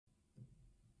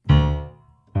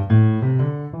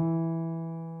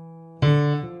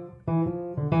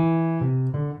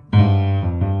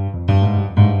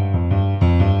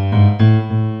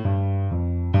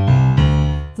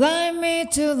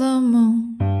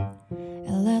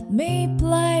me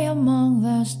play among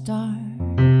the stars.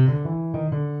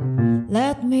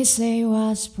 Let me see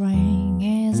what spring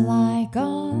is like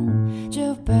on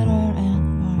Jupiter and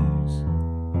Mars.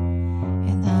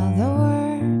 In other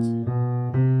words,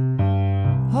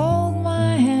 hold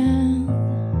my hand.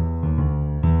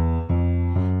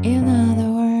 In other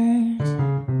words,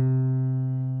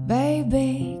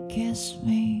 baby, kiss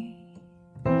me.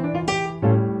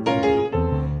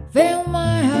 Fill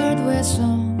my heart with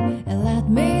song and let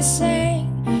me sing.